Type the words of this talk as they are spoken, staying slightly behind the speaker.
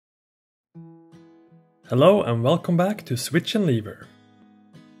Hello and welcome back to Switch and Lever.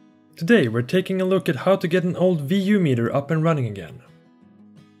 Today we're taking a look at how to get an old VU meter up and running again.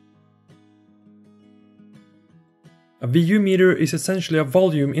 A VU meter is essentially a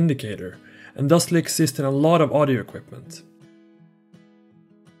volume indicator and thusly exists in a lot of audio equipment.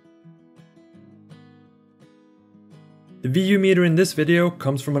 The VU meter in this video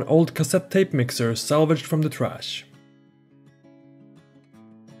comes from an old cassette tape mixer salvaged from the trash.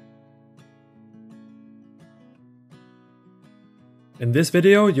 In this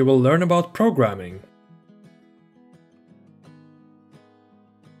video you will learn about programming,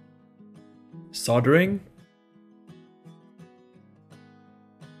 soldering,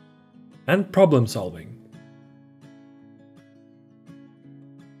 and problem solving.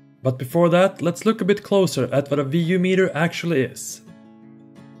 But before that, let's look a bit closer at what a VU meter actually is.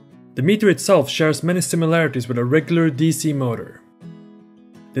 The meter itself shares many similarities with a regular DC motor.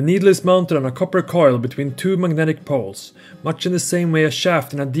 The needle is mounted on a copper coil between two magnetic poles, much in the same way a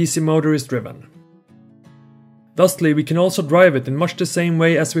shaft in a DC motor is driven. Thusly, we can also drive it in much the same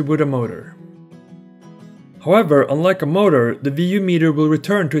way as we would a motor. However, unlike a motor, the VU meter will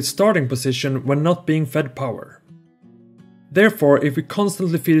return to its starting position when not being fed power. Therefore, if we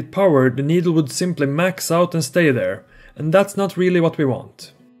constantly feed it power, the needle would simply max out and stay there, and that's not really what we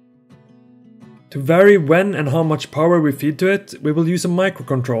want. To vary when and how much power we feed to it, we will use a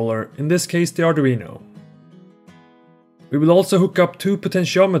microcontroller, in this case the Arduino. We will also hook up two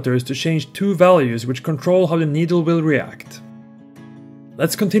potentiometers to change two values which control how the needle will react.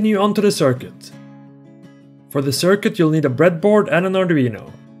 Let's continue on to the circuit. For the circuit you'll need a breadboard and an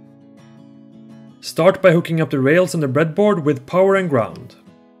Arduino. Start by hooking up the rails on the breadboard with power and ground.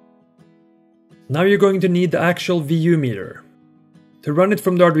 Now you're going to need the actual VU meter. To run it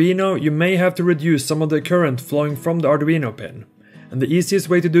from the Arduino, you may have to reduce some of the current flowing from the Arduino pin, and the easiest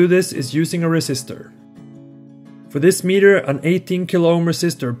way to do this is using a resistor. For this meter, an 18 kΩ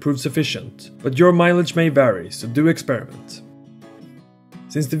resistor proves sufficient, but your mileage may vary, so do experiment.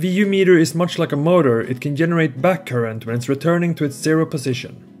 Since the VU meter is much like a motor, it can generate back current when it's returning to its zero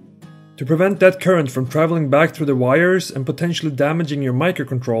position. To prevent that current from traveling back through the wires and potentially damaging your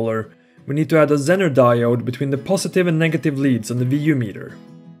microcontroller, we need to add a Zener diode between the positive and negative leads on the VU meter.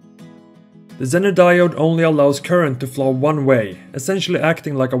 The Zener diode only allows current to flow one way, essentially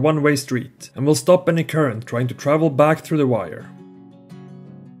acting like a one-way street, and will stop any current trying to travel back through the wire.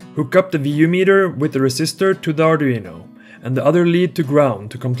 Hook up the VU meter with the resistor to the Arduino, and the other lead to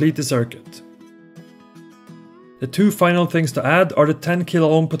ground to complete the circuit. The two final things to add are the 10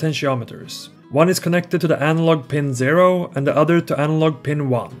 kΩ potentiometers. One is connected to the analog pin 0 and the other to analog pin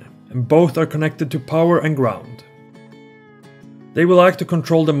 1. And both are connected to power and ground. They will act to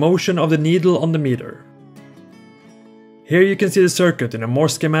control the motion of the needle on the meter. Here you can see the circuit in a more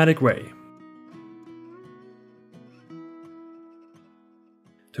schematic way.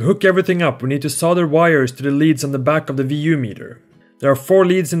 To hook everything up, we need to solder wires to the leads on the back of the VU meter. There are 4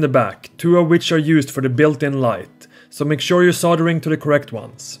 leads in the back, 2 of which are used for the built-in light, so make sure you're soldering to the correct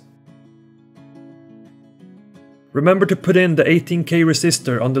ones. Remember to put in the 18K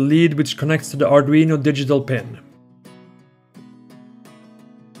resistor on the lead which connects to the Arduino digital pin.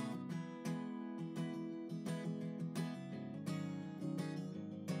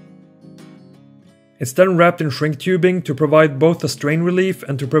 It's then wrapped in shrink tubing to provide both a strain relief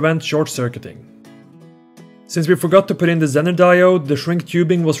and to prevent short circuiting. Since we forgot to put in the Zener diode, the shrink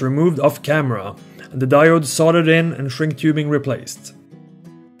tubing was removed off camera, and the diode soldered in and shrink tubing replaced.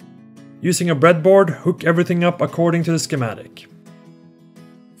 Using a breadboard, hook everything up according to the schematic.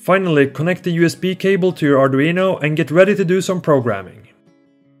 Finally, connect the USB cable to your Arduino and get ready to do some programming.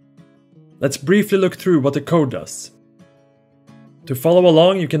 Let's briefly look through what the code does. To follow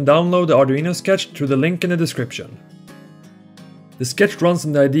along, you can download the Arduino sketch through the link in the description. The sketch runs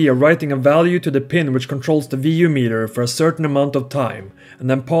on the idea of writing a value to the pin which controls the VU meter for a certain amount of time, and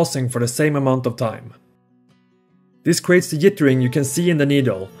then pausing for the same amount of time. This creates the jittering you can see in the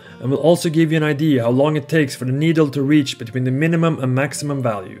needle, and will also give you an idea how long it takes for the needle to reach between the minimum and maximum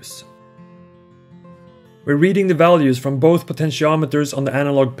values. We're reading the values from both potentiometers on the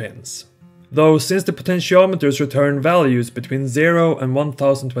analog pins. Though, since the potentiometers return values between 0 and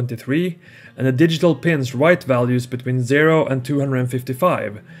 1023, and the digital pins write values between 0 and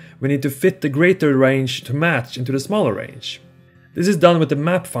 255, we need to fit the greater range to match into the smaller range. This is done with the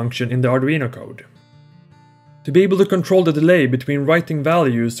map function in the Arduino code. To be able to control the delay between writing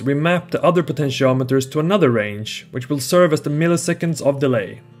values, we map the other potentiometers to another range, which will serve as the milliseconds of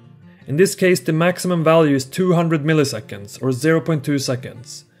delay. In this case, the maximum value is 200 milliseconds, or 0.2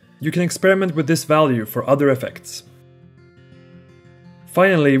 seconds. You can experiment with this value for other effects.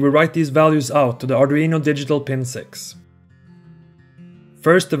 Finally, we write these values out to the Arduino digital pin 6.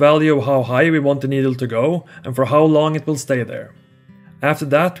 First, the value of how high we want the needle to go and for how long it will stay there. After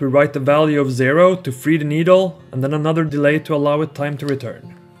that, we write the value of 0 to free the needle and then another delay to allow it time to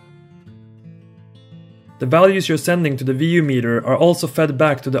return. The values you're sending to the VU meter are also fed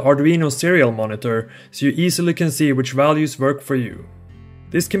back to the Arduino serial monitor, so you easily can see which values work for you.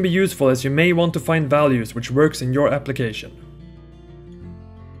 This can be useful as you may want to find values which works in your application.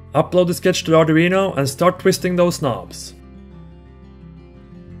 Upload the sketch to the Arduino and start twisting those knobs.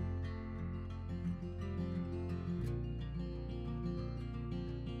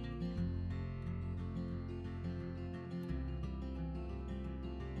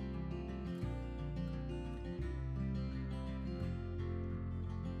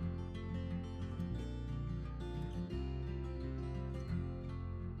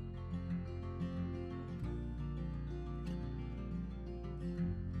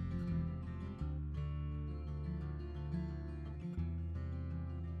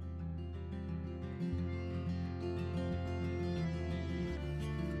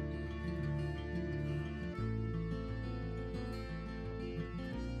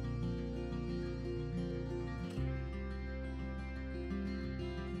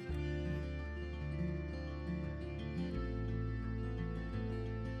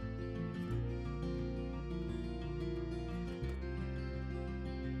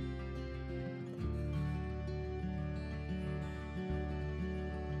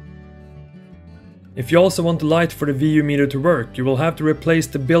 If you also want the light for the VU meter to work, you will have to replace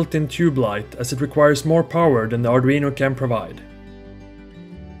the built-in tube light as it requires more power than the Arduino can provide.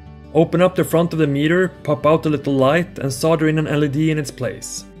 Open up the front of the meter, pop out the little light and solder in an LED in its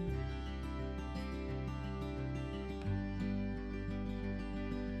place.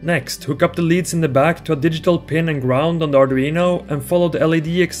 Next, hook up the leads in the back to a digital pin and ground on the Arduino and follow the LED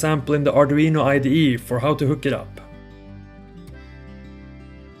example in the Arduino IDE for how to hook it up.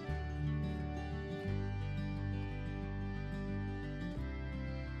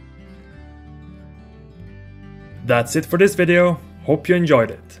 That's it for this video, hope you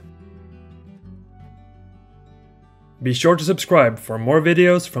enjoyed it. Be sure to subscribe for more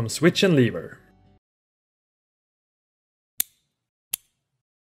videos from Switch and Lever.